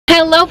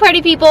Hello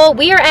party people,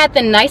 we are at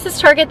the nicest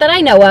Target that I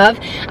know of,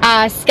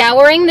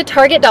 scouring the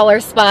Target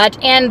dollar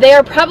spot, and they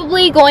are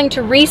probably going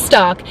to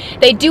restock.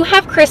 They do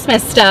have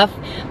Christmas stuff,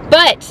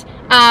 but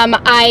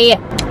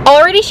I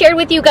already shared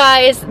with you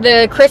guys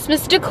the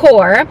Christmas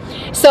decor,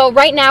 so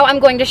right now I'm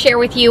going to share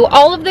with you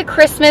all of the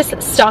Christmas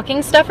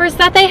stocking stuffers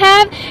that they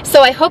have,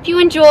 so I hope you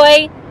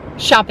enjoy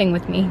shopping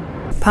with me.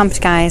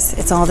 Pumped, guys.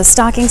 It's all the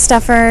stocking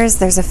stuffers.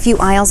 There's a few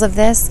aisles of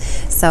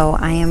this, so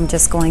I am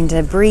just going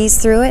to breeze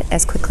through it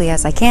as quickly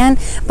as I can,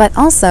 but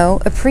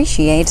also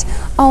appreciate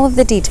all of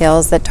the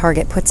details that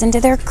Target puts into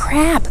their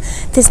crap.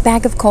 This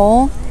bag of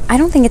coal, I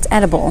don't think it's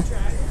edible,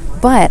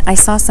 but I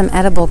saw some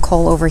edible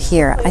coal over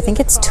here. I think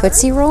it's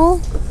Tootsie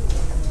Roll.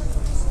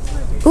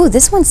 Ooh,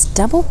 this one's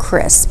double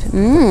crisp.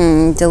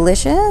 Mmm,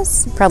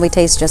 delicious. Probably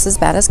tastes just as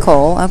bad as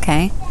coal.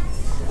 Okay.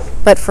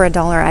 But for $1,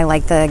 I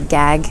like the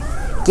gag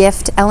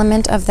gift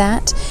element of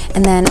that.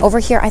 And then over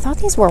here, I thought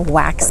these were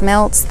wax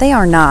melts. They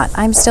are not.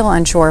 I'm still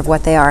unsure of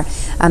what they are.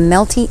 A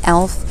melty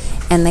elf,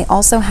 and they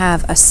also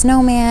have a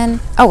snowman.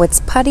 Oh,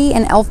 it's putty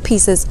and elf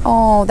pieces.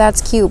 Oh,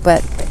 that's cute,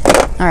 but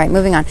all right,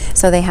 moving on.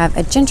 So they have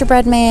a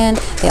gingerbread man.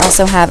 They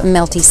also have a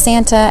melty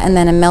Santa and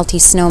then a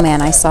melty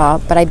snowman I saw,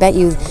 but I bet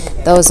you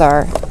those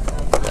are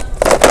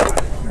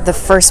the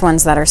first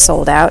ones that are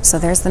sold out. So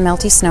there's the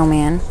melty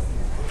snowman.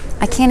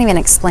 I can't even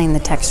explain the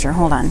texture.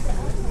 Hold on.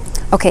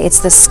 Okay, it's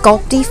the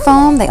Sculpty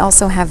foam. They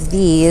also have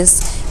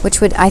these, which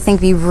would, I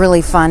think, be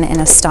really fun in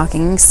a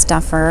stocking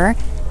stuffer.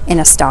 In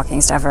a stocking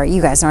stuffer,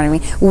 you guys know what I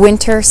mean.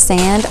 Winter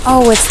sand.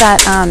 Oh, it's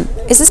that,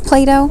 is this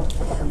Play-Doh?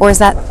 Or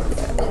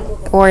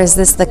is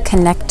this the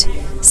Connect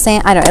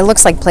sand? I don't know, it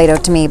looks like Play-Doh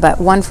to me, but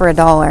one for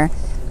 $1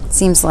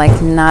 seems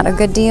like not a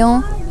good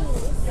deal.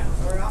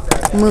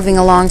 Moving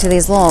along to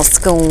these little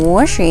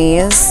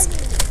squishies.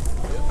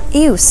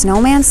 Ew,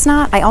 snowman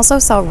snot. I also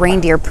saw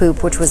reindeer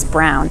poop, which was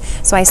brown.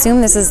 So I assume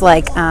this is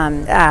like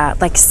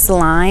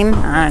slime.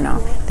 I don't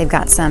know. They've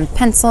got some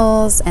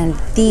pencils and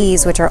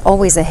these, which are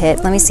always a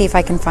hit. Let me see if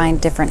I can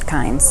find different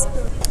kinds.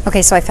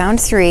 Okay, so I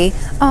found 3.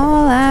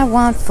 All I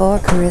want for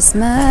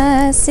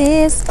Christmas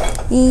is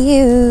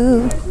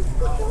you.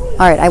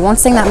 All right, I won't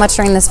sing that much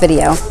during this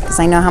video because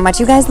I know how much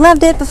you guys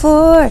loved it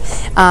before.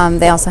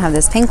 They also have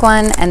this pink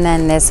one and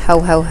then this ho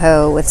ho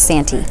ho with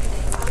Santy.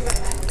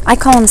 I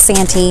call him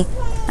Santy.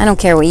 I don't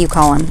care what you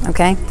call them,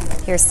 okay?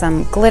 Here's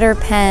some glitter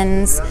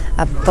pens,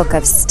 a book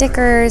of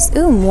stickers.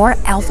 Ooh, more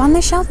Elf on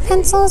the Shelf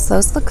pencils.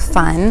 Those look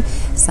fun.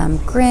 Some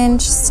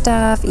Grinch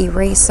stuff,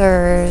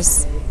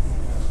 erasers.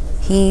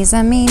 He's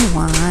a mean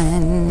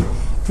one,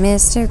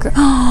 Mr.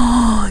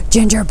 Oh,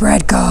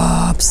 gingerbread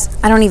cups.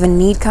 I don't even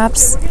need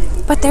cups,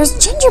 but there's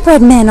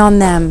gingerbread men on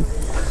them.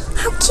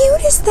 How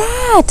cute is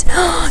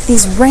that?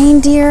 These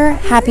reindeer,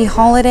 happy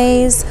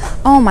holidays.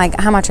 Oh my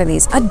God, how much are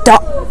these?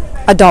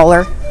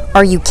 $1.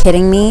 Are you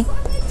kidding me?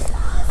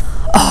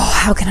 Oh,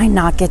 how can I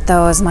not get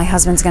those? My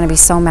husband's gonna be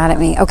so mad at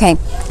me. Okay,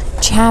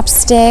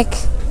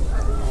 chapstick,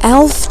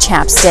 elf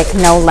chapstick,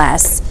 no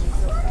less.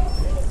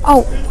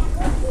 Oh,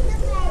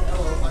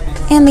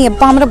 and the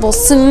abominable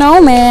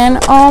snowman.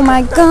 Oh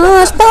my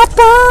gosh, bath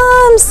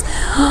bombs.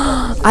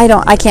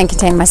 I can't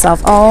contain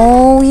myself.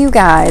 Oh, you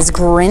guys,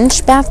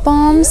 Grinch bath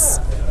bombs,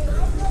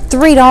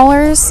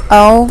 $3.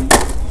 Oh,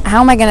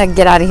 how am I gonna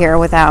get out of here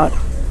without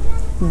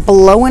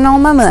blowing all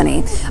my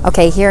money?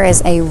 Okay, here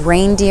is a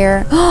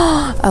reindeer,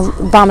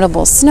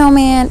 abominable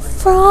snowman,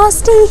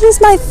 Frosty.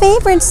 He's my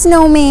favorite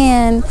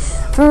snowman,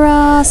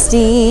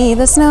 Frosty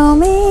the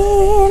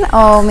snowman.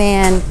 Oh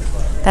man,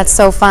 that's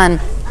so fun.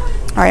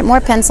 All right,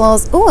 more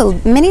pencils. Ooh,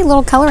 a mini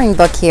little coloring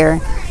book here,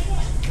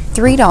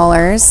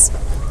 $3.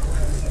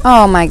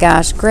 Oh my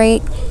gosh,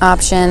 great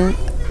option.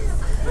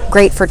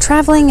 Great for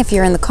traveling if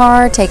you're in the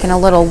car, taking a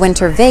little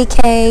winter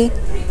vacay.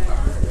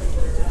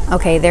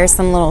 Okay, there's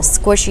some little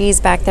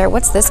squishies back there.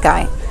 What's this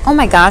guy? Oh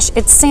my gosh,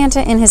 it's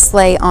Santa in his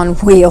sleigh on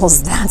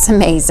wheels. That's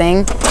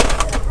amazing.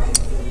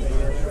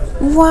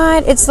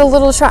 What? It's the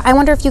little truck. I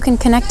wonder if you can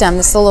connect them.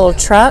 This is a little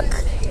truck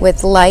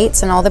with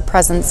lights and all the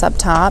presents up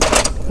top.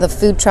 The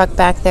food truck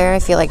back there, I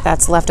feel like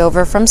that's left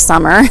over from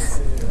summer.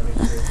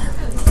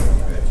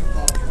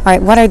 All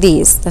right, what are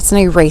these? That's an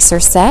eraser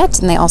set,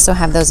 and they also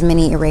have those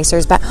mini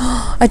erasers back.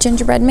 A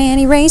gingerbread man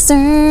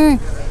eraser.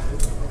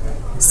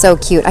 So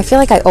cute. I feel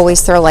like I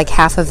always throw like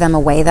half of them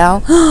away though.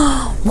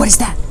 What is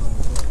that?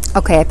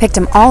 Okay, I picked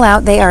them all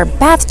out. They are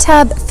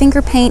bathtub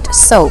finger paint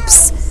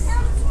soaps.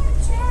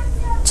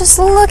 Just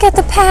look at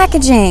the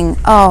packaging.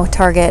 Oh,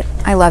 Target,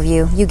 I love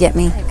you. You get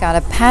me. I got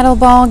a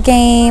paddleball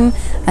game,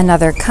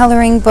 another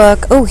coloring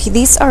book. Oh,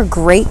 these are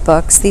great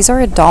books. These are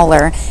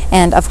 $1.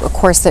 And of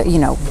course, you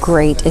know,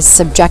 great is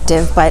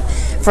subjective, but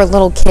for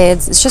little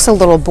kids, it's just a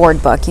little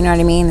board book. You know what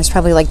I mean? There's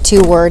probably like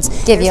 2 words.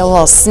 Give you a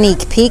little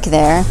sneak peek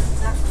there.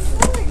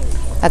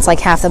 That's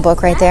like half the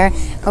book right there.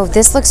 Oh,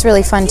 this looks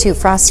really fun too.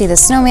 Frosty the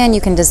Snowman.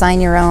 You can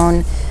design your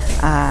own,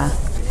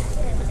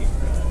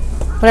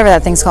 whatever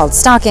that thing's called,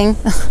 stocking,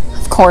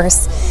 of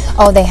course.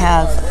 Oh,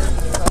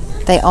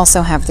 they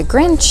also have the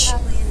Grinch.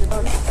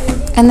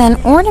 And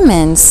then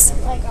ornaments.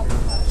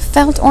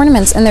 Felt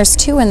ornaments, and there's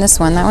 2 in this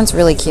one. That one's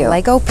really cute.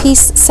 Lego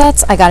piece set.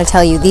 sets, I gotta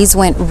tell you, these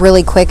went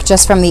really quick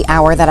just from the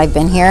hour that I've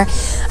been here.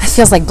 It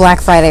feels like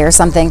Black Friday or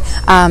something.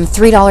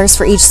 $3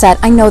 for each set.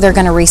 I know they're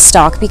gonna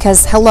restock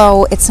because,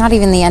 hello, it's not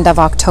even the end of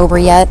October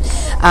yet,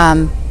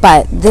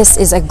 but this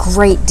is a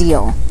great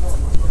deal.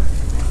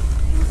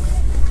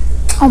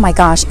 Oh my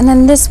gosh, and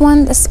then this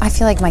one, I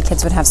feel like my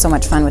kids would have so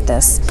much fun with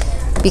this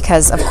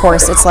because, of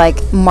course, it's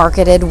like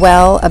marketed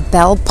well, a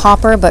bell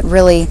popper, but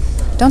really,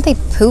 don't they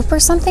poop or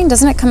something?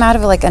 Doesn't it come out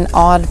of like an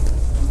odd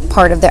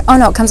part of their, oh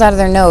no, it comes out of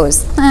their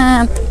nose.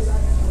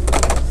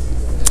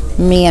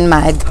 Me and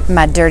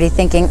my dirty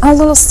thinking. Oh,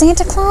 little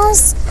Santa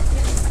Claus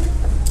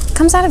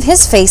comes out of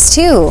his face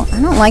too. I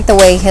don't like the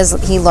way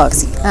he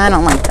looks. I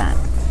don't like that.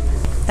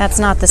 That's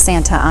not the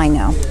Santa I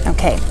know.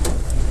 Okay.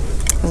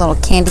 A little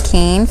candy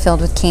cane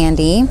filled with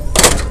candy.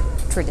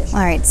 Tradition.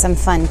 All right, some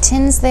fun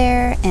tins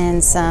there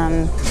and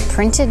some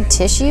printed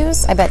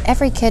tissues. I bet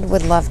every kid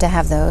would love to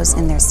have those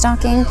in their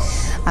stocking.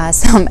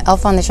 Some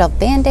Elf on the Shelf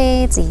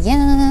Band-Aids,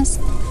 yes.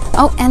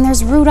 Oh, and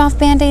there's Rudolph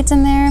Band-Aids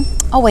in there.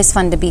 Always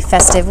fun to be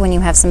festive when you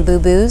have some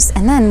boo-boos.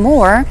 And then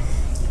more,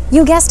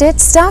 you guessed it,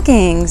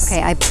 stockings.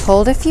 Okay, I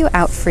pulled a few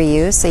out for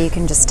you so you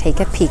can just take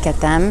a peek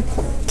at them.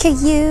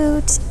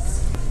 Cute.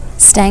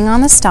 Staying on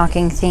the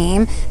stocking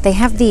theme, they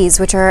have these,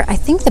 which are, I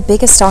think, the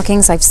biggest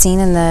stockings I've seen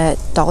in the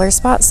dollar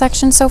spot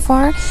section so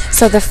far.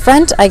 So the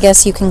front, I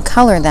guess you can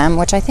color them,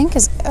 which I think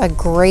is a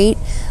great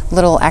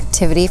little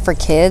activity for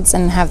kids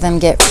and have them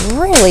get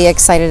really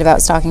excited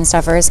about stocking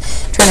stuffers.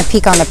 Trying to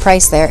peek on the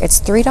price there. It's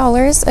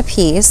 $3 a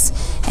piece,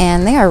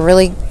 and they are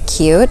really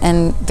cute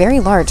and very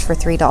large for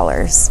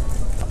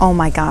 $3. Oh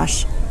my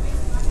gosh.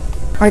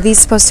 Are these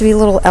supposed to be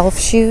little elf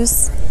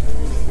shoes?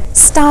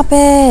 Stop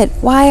it!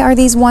 Why are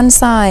these one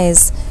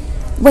size?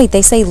 Wait,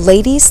 they say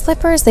lady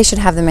slippers? They should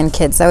have them in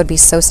kids. That would be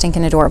so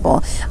stinking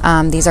adorable.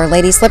 These are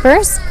lady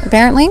slippers,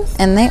 apparently,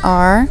 and they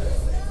are,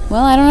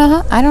 well, I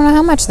don't know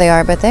how much they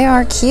are, but they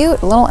are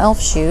cute little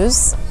elf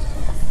shoes.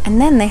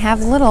 And then they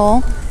have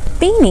little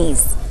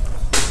beanies.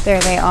 There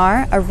they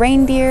are, a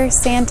reindeer,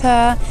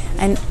 Santa,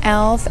 an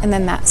elf, and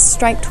then that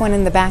striped one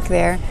in the back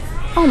there.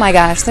 Oh my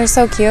gosh, they're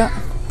so cute.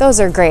 Those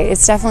are great.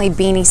 It's definitely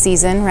beanie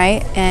season,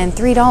 right? And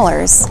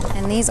 $3.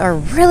 And these are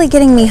really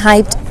getting me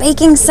hyped.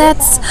 Baking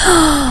sets.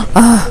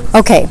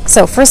 Okay,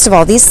 so first of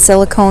all, these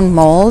silicone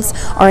molds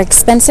are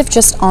expensive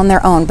just on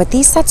their own, but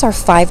these sets are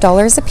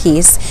 $5 a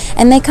piece,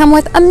 and they come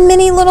with a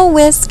mini little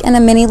whisk and a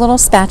mini little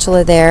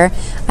spatula there.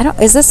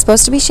 Is this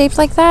supposed to be shaped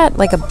like that?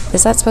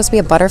 Is that supposed to be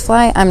a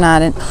butterfly? I'm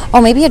not.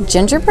 Oh, maybe a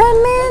gingerbread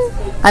man?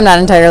 I'm not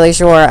entirely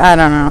sure. I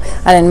don't know.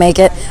 I didn't make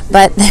it,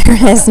 but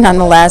there is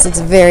nonetheless.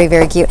 It's very,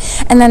 very cute.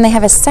 And then they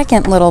have a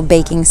second little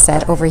baking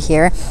set over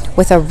here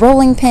with a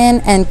rolling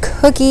pin and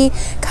cookie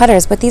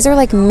cutters, but these are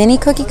like mini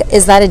cookie.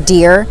 Is that a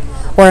deer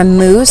or a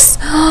moose?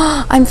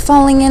 I'm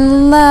falling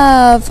in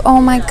love.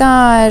 Oh my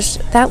gosh.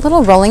 That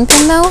little rolling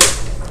pin though,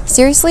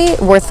 seriously,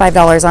 worth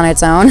 $5 on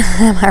its own.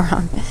 Am I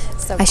wrong?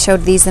 I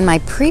showed these in my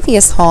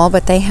previous haul,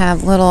 but they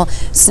have little,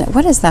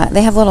 what is that?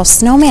 They have little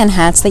snowman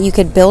hats that you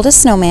could build a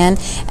snowman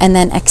and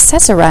then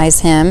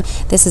accessorize him.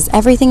 This is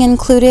everything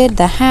included,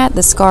 the hat,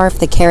 the scarf,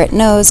 the carrot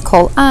nose,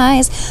 coal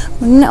eyes.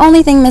 The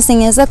only thing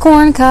missing is a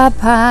corn cob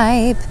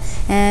pipe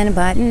and a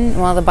button.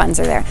 Well, the buttons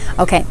are there.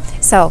 Okay,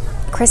 so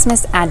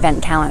Christmas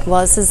advent calendar.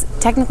 Well, this is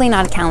technically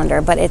not a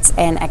calendar, but it's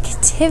an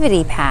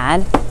activity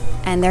pad,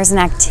 and there's an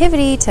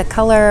activity to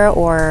color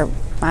or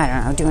I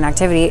don't know, do an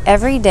activity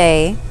every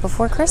day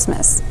before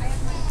Christmas.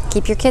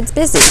 Keep your kids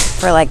busy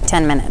for like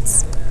 10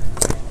 minutes.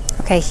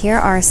 Okay, here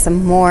are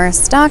some more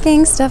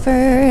stocking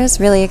stuffers.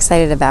 Really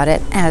excited about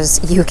it,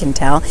 as you can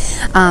tell.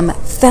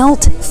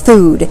 Felt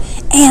food,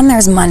 and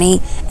there's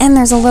money, and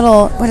there's a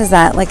little, what is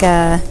that, like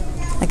a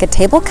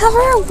table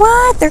cover?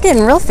 What? They're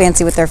getting real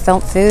fancy with their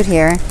felt food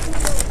here.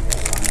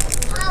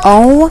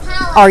 Oh,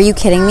 are you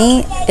kidding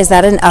me? Is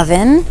that an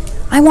oven?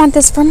 I want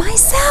this for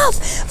myself.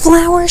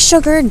 Flour,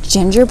 sugar,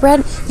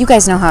 gingerbread. You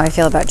guys know how I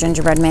feel about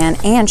gingerbread man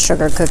and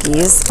sugar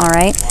cookies, all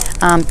right?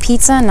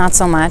 Pizza, not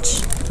so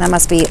much. That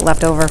must be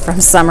left over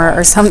from summer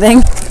or something.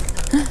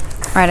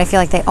 All right, I feel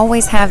like they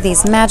always have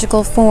these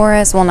magical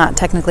forests. Well, not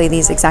technically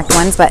these exact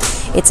ones, but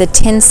it's a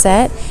tin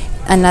set.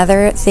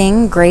 Another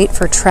thing great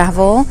for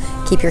travel.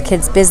 Keep your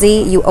kids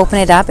busy. You open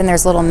it up and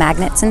there's little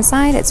magnets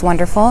inside. It's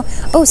wonderful.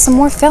 Oh, some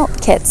more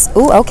felt kits.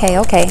 Ooh,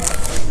 okay.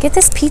 Get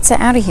this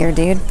pizza out of here,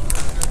 dude.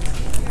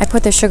 I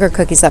put the sugar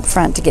cookies up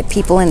front to get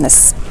people in the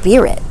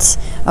spirit.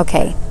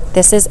 Okay,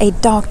 this is a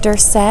doctor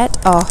set.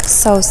 Oh,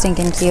 so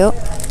stinking cute.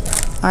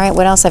 All right,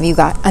 what else have you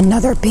got?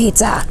 Another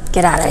pizza.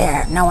 Get out of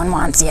here. No one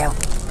wants you.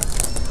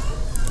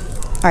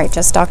 All right,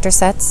 just doctor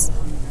sets.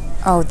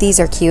 Oh, these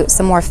are cute.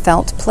 Some more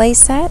felt play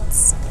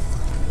sets.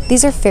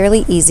 These are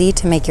fairly easy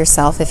to make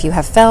yourself if you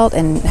have felt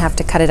and have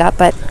to cut it up,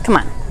 but come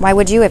on. Why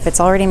would you if it's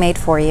already made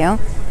for you?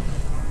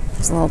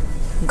 There's a little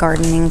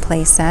gardening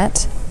play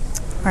set.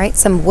 All right,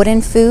 some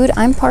wooden food.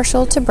 I'm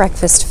partial to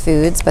breakfast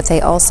foods, but they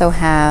also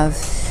have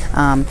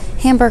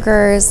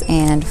hamburgers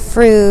and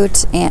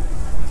fruit and,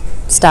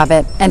 stop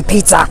it, and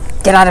pizza.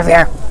 Get out of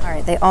here. All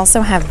right, they also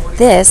have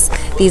this.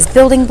 these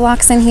building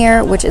blocks in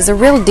here, which is a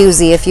real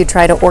doozy if you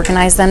try to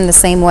organize them the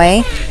same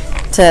way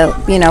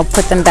to, you know,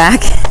 put them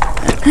back.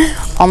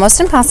 Almost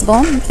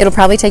impossible. It'll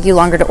probably take you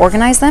longer to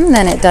organize them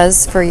than it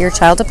does for your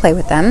child to play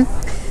with them.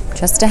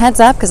 Just a heads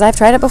up, because I've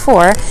tried it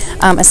before.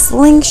 A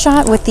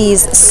slingshot with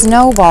these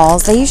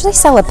snowballs. They usually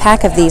sell a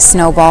pack of these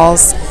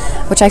snowballs,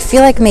 which I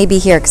feel like may be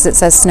here because it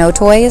says snow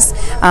toys.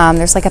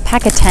 There's like a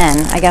pack of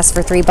 10, I guess,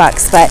 for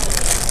 $3,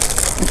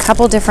 but a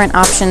couple different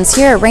options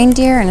here. A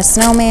reindeer and a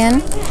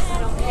snowman.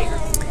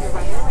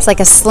 It's like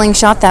a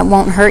slingshot that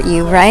won't hurt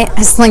you, right?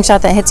 A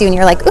slingshot that hits you and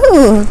you're like,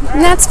 ooh,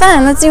 that's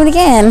fun, let's do it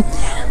again.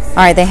 All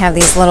right, they have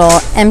these little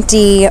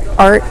empty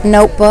art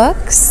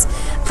notebooks.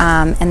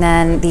 And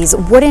then these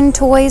wooden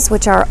toys,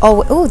 which are,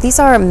 oh, these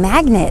are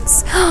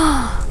magnets.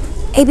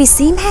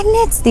 ABC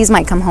magnets? These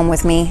might come home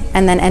with me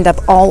and then end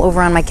up all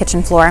over on my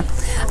kitchen floor.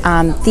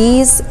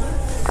 These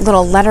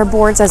little letter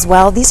boards as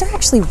well. These are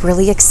actually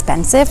really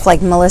expensive,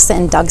 like Melissa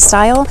and Doug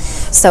style.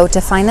 So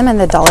to find them in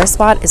the dollar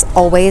spot is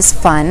always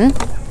fun.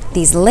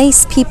 These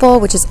lace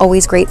people, which is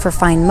always great for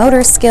fine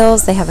motor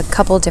skills. They have a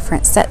couple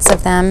different sets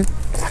of them.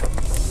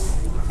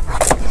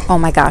 Oh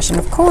my gosh, and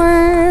of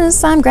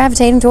course, I'm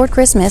gravitating toward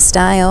Christmas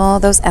style.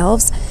 Those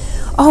elves.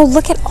 Oh,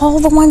 look at all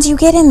the ones you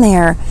get in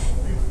there.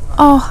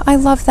 Oh, I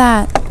love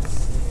that.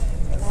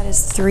 That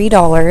is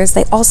 $3.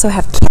 They also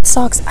have kid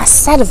socks, a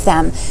set of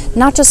them.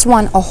 Not just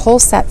one, a whole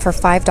set for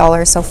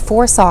 $5. So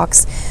 4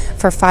 socks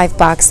for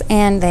 $5.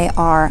 And they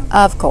are,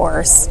 of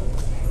course,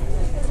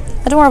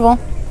 adorable.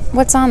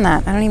 What's on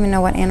that? I don't even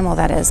know what animal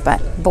that is,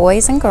 but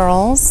boys and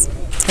girls.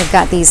 They've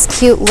got these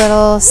cute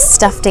little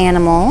stuffed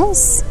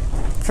animals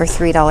for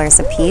 $3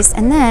 a piece.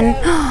 And then,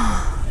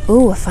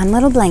 ooh, a fun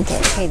little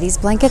blanket. Okay, these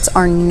blankets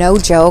are no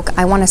joke.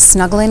 I want to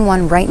snuggle in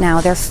one right now.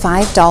 They're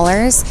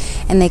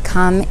 $5 and they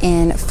come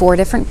in 4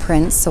 different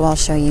prints. So I'll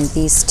show you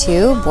these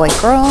 2, boy,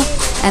 girl,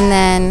 and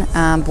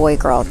then boy,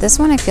 girl. This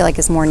one I feel like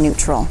is more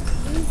neutral.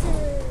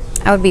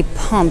 I would be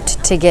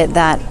pumped to get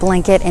that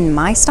blanket in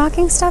my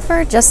stocking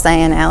stuffer. Just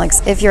saying,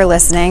 Alex, if you're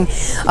listening.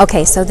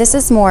 Okay, so this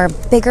is more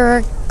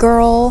bigger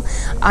girl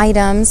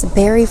items.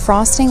 Berry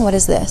frosting, what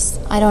is this?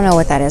 I don't know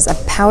what that is. A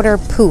powder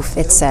poof,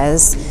 it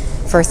says,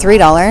 for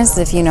 $3,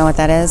 if you know what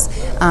that is.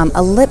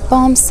 A lip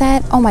balm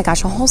set. Oh my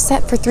gosh, a whole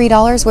set for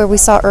 $3, where we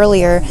saw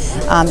earlier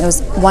it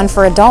was one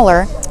for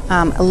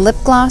 $1. A lip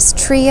gloss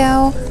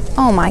trio.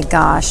 Oh my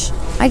gosh.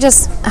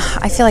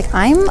 I feel like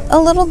I'm a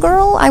little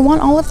girl. I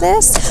want all of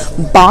this.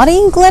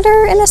 Body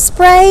glitter in a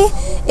spray.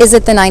 Is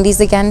it the 90s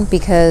again?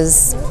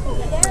 Because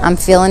I'm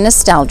feeling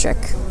nostalgic.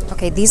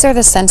 Okay, these are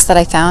the scents that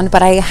I found,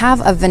 but I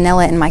have a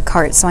vanilla in my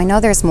cart, so I know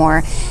there's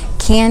more.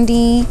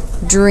 Candy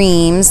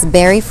Dreams,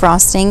 berry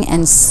frosting,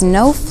 and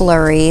snow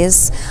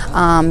flurries.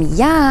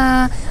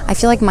 Yeah, I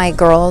feel like my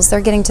girls,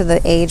 they're getting to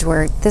the age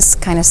where this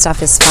kind of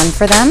stuff is fun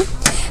for them.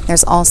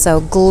 There's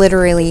also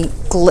glittery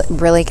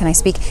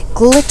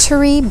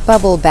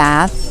bubble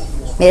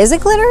bath. Is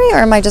it glittery or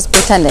am I just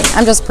pretending?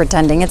 I'm just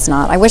pretending it's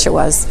not. I wish it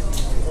was.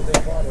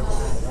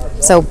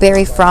 So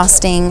berry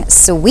frosting,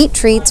 sweet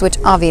treats, which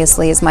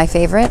obviously is my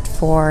favorite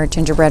for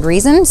gingerbread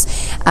reasons.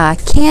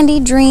 Candy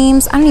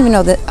Dreams. I don't even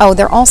know that. Oh,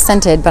 they're all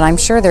scented, but I'm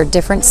sure they're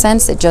different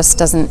scents. It just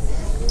doesn't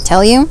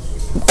tell you,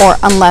 or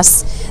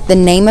unless the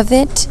name of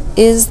it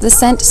is the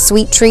scent.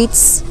 Sweet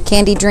treats,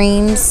 Candy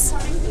Dreams,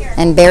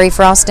 and berry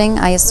frosting,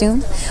 I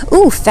assume.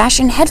 Ooh,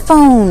 fashion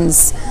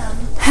headphones.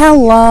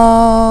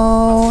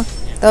 Hello.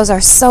 Those are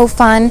so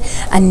fun.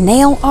 A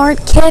nail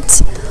art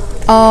kit.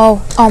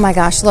 Oh my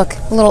gosh, look,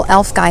 little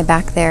elf guy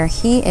back there.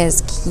 He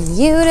is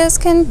cute as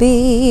can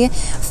be.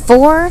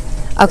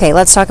 Okay,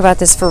 let's talk about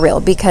this for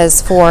real,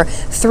 because for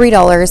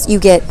 $3 you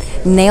get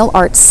nail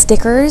art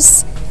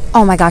stickers.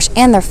 Oh my gosh,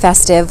 and they're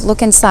festive.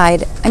 Look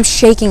inside. I'm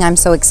shaking, I'm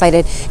so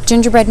excited.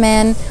 Gingerbread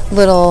man,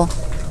 little,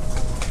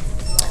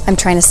 I'm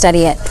trying to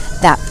study it.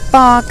 That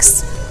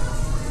box.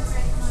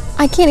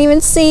 I can't even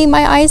see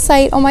my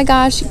eyesight. Oh my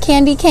gosh.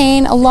 Candy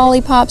cane, a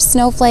lollipop,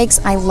 snowflakes.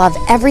 I love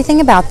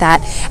everything about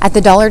that. At the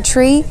Dollar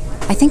Tree,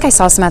 I think I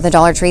saw some at the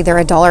Dollar Tree. They're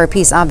 $1 a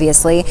piece,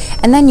 obviously.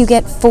 And then you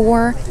get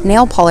 4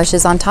 nail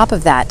polishes on top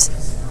of that.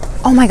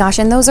 Oh my gosh,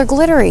 and those are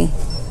glittery.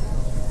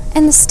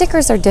 And the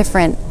stickers are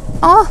different.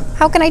 Oh,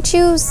 how can I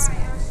choose?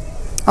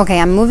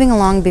 Okay, I'm moving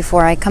along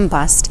before I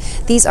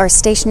combust. These are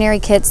stationery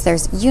kits.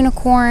 There's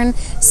unicorn,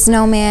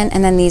 snowman,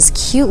 and then these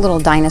cute little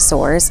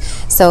dinosaurs.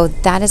 So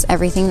that is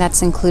everything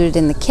that's included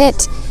in the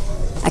kit.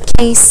 A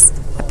case,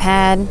 a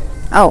pad.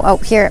 Oh,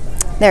 here,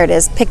 there it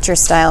is, picture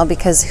style,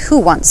 because who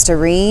wants to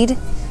read?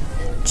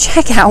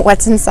 Check out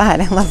what's inside.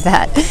 I love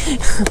that.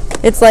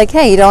 It's like,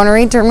 hey, you don't want to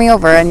read? Turn me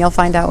over and you'll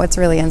find out what's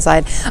really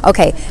inside.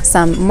 Okay,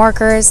 some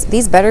markers.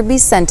 These better be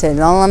scented,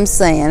 all I'm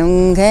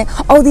saying, okay?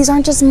 Oh, these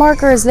aren't just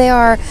markers. They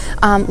are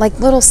like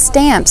little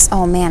stamps.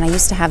 Oh man, I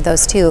used to have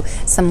those too.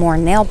 Some more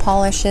nail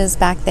polishes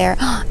back there.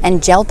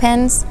 And gel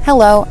pens.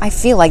 Hello, I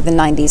feel like the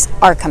 90s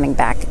are coming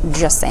back.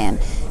 Just saying.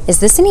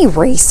 Is this an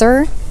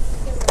eraser?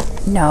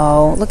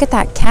 No, look at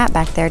that cat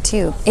back there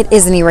too. It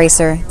is an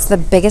eraser. It's the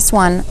biggest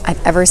one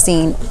I've ever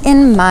seen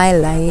in my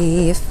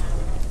life.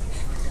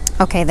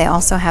 Okay, they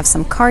also have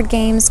some card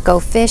games, Go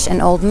Fish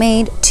and Old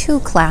Maid,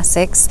 2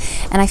 classics,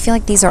 and I feel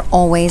like these are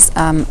always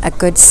a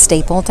good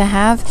staple to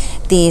have.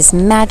 These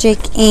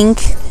Magic Ink,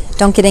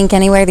 Don't Get Ink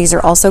Anywhere, these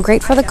are also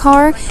great for the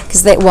car,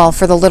 because they, well,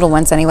 for the little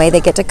ones anyway,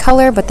 they get to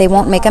color, but they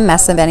won't make a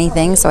mess of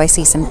anything. So I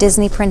see some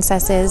Disney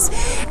princesses,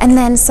 and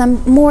then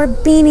some more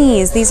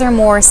beanies. These are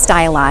more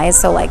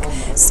stylized, so like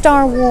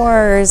Star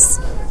Wars,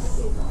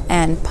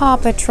 and Paw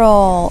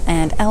Patrol,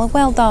 and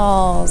LOL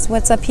dolls.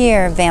 What's up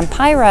here?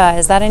 Vampira,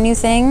 is that a new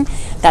thing?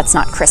 That's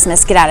not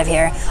Christmas, get out of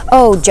here.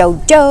 Oh,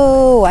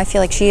 JoJo, I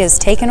feel like she has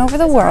taken over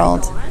the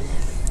world.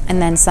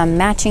 And then some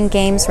matching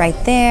games right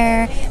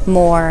there,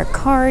 more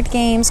card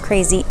games,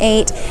 Crazy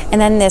 8, and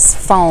then this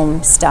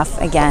foam stuff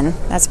again.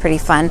 That's pretty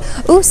fun.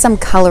 Ooh, some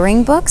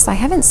coloring books. I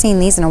haven't seen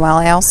these in a while.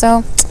 I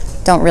also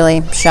don't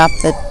really shop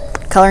the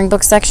coloring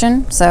book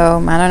section,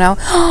 so I don't know.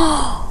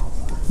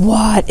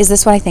 What? Is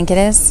this what I think it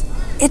is?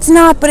 It's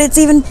not, but it's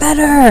even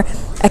better.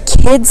 A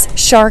kid's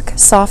shark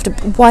soft,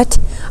 what?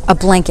 A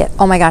blanket.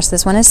 Oh my gosh,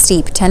 this one is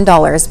steep,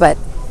 $10, but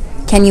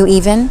can you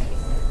even?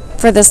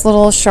 For this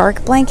little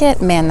shark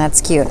blanket? Man, that's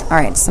cute. All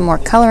right, some more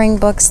coloring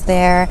books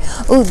there.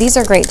 Ooh, these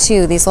are great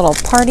too. These little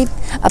party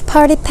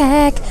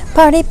pack.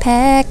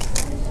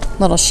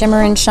 Little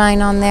shimmer and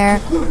shine on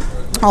there.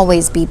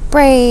 Always be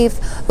brave.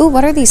 Ooh,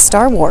 what are these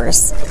Star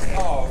Wars?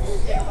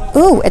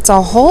 Ooh, it's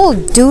a whole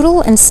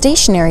doodle and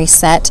stationery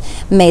set.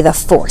 May the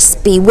Force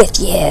be with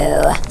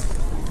you.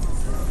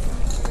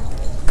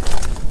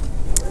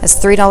 That's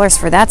 $3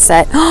 for that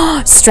set.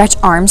 Stretch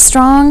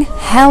Armstrong.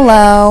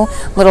 Hello.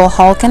 Little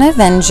Hulk and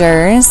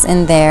Avengers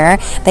in there.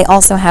 They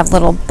also have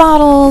little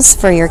bottles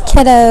for your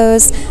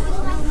kiddos.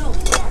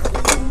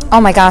 Oh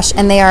my gosh,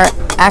 and they are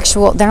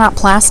actual, they're not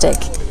plastic.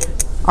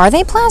 Are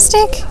they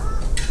plastic?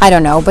 I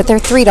don't know, but they're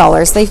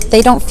 $3.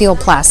 They don't feel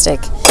plastic.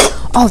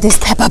 Oh, this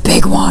Peppa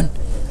Pig one.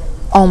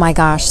 Oh my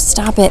gosh,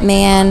 stop it,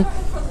 man.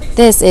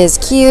 This is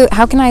cute.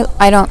 How can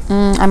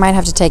I might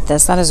have to take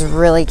this. That is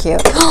really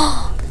cute.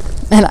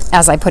 And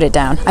as I put it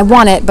down, I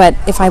want it, but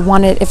if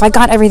I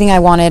got everything I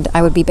wanted,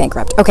 I would be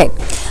bankrupt. Okay,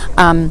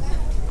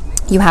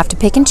 you have to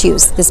pick and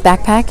choose. This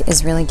backpack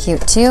is really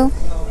cute too.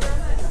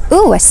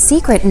 Ooh, a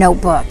secret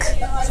notebook.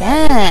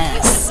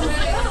 Yes.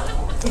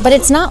 But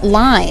it's not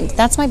lined.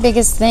 That's my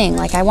biggest thing.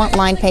 Like, I want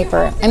lined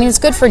paper. I mean, it's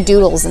good for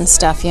doodles and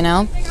stuff, you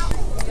know?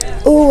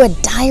 Ooh, a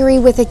diary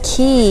with a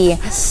key.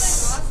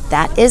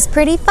 That is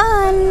pretty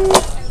fun.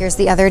 Here's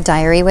the other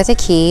diary with a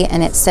key,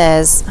 and it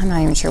says, I'm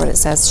not even sure what it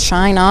says,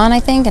 Shine On, I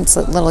think. It's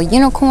a little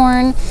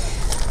unicorn.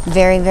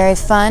 Very, very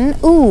fun.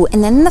 Ooh,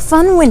 and then the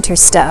fun winter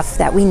stuff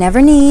that we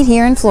never need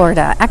here in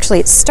Florida. Actually,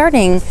 it's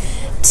starting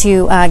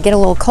to get a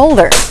little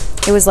colder.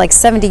 It was like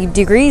 70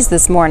 degrees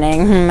this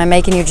morning. Am I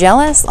making you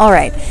jealous? All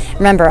right.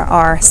 Remember,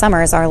 our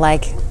summers are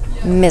like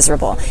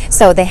miserable.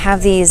 So they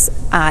have these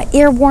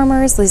ear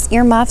warmers, these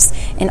ear muffs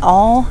in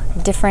all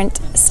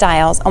different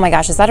styles. Oh my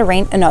gosh, is that a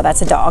rain? No,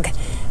 that's a dog.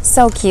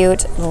 So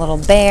cute. The little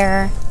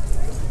bear.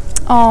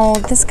 Oh,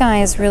 this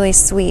guy is really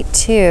sweet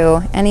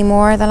too. Any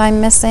more that I'm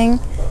missing?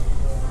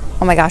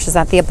 Oh my gosh, is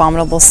that the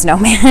abominable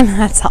snowman?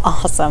 That's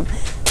awesome.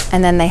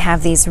 And then they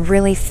have these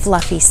really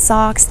fluffy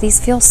socks.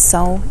 These feel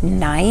so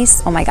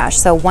nice. Oh my gosh,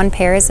 so one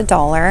pair is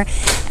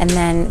 $1. And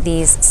then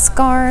these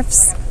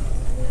scarves.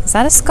 Is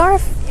that a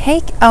scarf?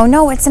 Hey, oh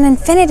no, it's an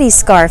infinity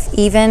scarf.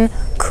 Even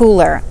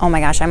cooler. Oh my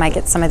gosh, I might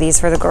get some of these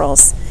for the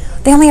girls.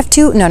 They only have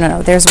 2.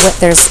 No. There's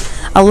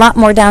a lot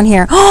more down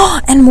here.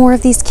 Oh, and more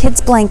of these kids'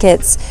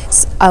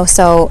 blankets. Oh,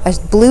 so a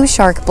blue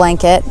shark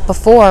blanket.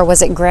 Before,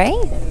 was it gray?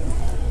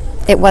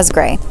 It was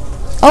gray.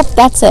 Oh,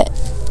 that's it.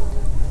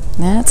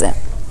 That's it.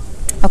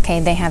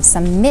 Okay, they have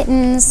some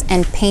mittens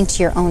and paint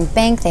your own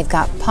bank. They've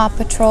got Paw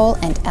Patrol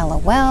and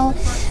LOL.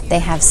 They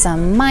have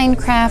some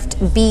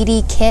Minecraft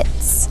beady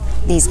kits.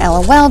 These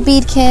LOL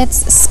bead kits,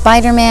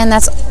 Spider-Man.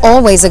 That's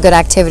always a good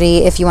activity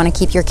if you want to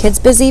keep your kids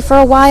busy for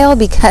a while,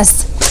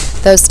 because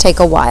those take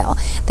a while.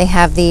 They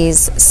have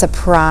these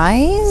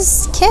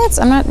surprise kits.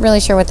 I'm not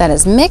really sure what that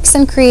is. Mix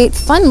and create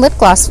fun lip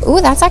gloss.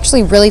 Ooh, that's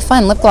actually really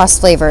fun. Lip gloss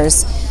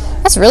flavors.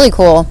 That's really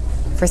cool.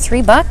 For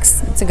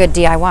 $3, it's a good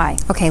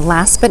DIY. Okay,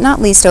 last but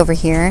not least over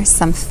here,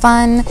 some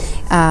fun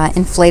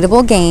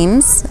inflatable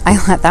games.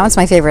 That one's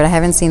my favorite. I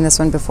haven't seen this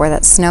one before.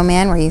 That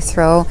snowman where you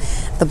throw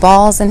the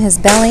balls in his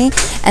belly.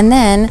 And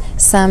then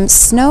some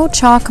snow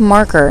chalk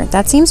marker.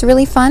 That seems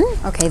really fun.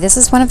 Okay, this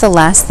is one of the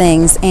last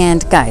things.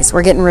 And guys,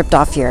 we're getting ripped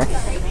off here.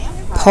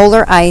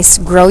 Polar ice,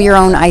 grow your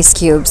own ice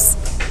cubes.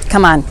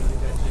 Come on.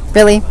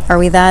 Really? Are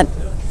we that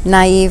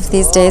naive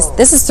these days?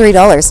 This is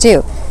 $3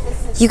 too.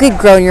 You could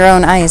grow your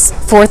own ice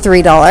for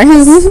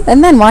 $3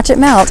 and then watch it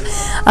melt.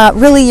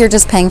 Really, you're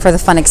just paying for the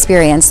fun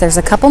experience. There's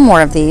a couple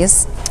more of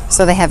these.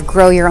 So they have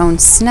grow your own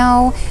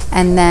snow,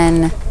 and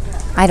then,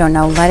 I don't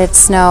know, let it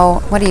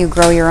snow. What do you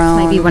grow your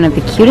own? Might be one of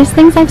the cutest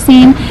things I've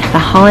seen, the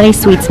Holiday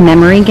Sweets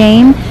memory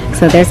game.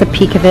 So there's a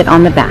peek of it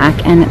on the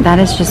back, and that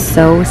is just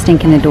so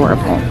stinking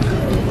adorable.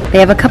 They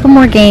have a couple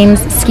more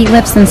games, ski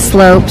lifts and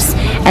slopes,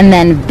 and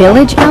then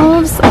village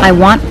elves.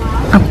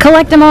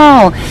 Collect them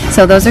all.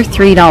 So those are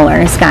 $3,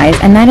 guys.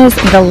 And that is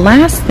the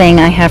last thing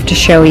I have to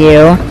show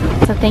you.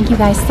 So thank you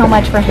guys so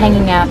much for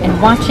hanging out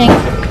and watching,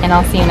 and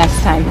I'll see you next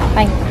time.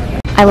 Bye.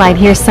 I lied.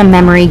 Here's some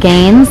memory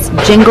games.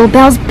 Jingle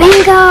Bells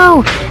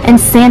Bingo and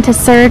Santa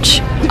Search.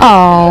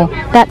 Oh,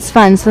 that's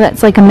fun. So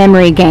that's like a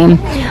memory game.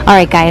 All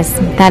right, guys,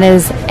 that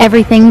is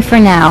everything for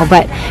now.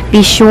 But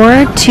be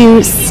sure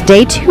to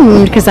stay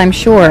tuned because I'm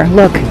sure,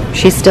 look,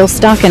 she's still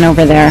stalking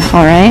over there.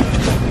 All right,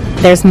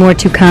 there's more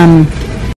to come.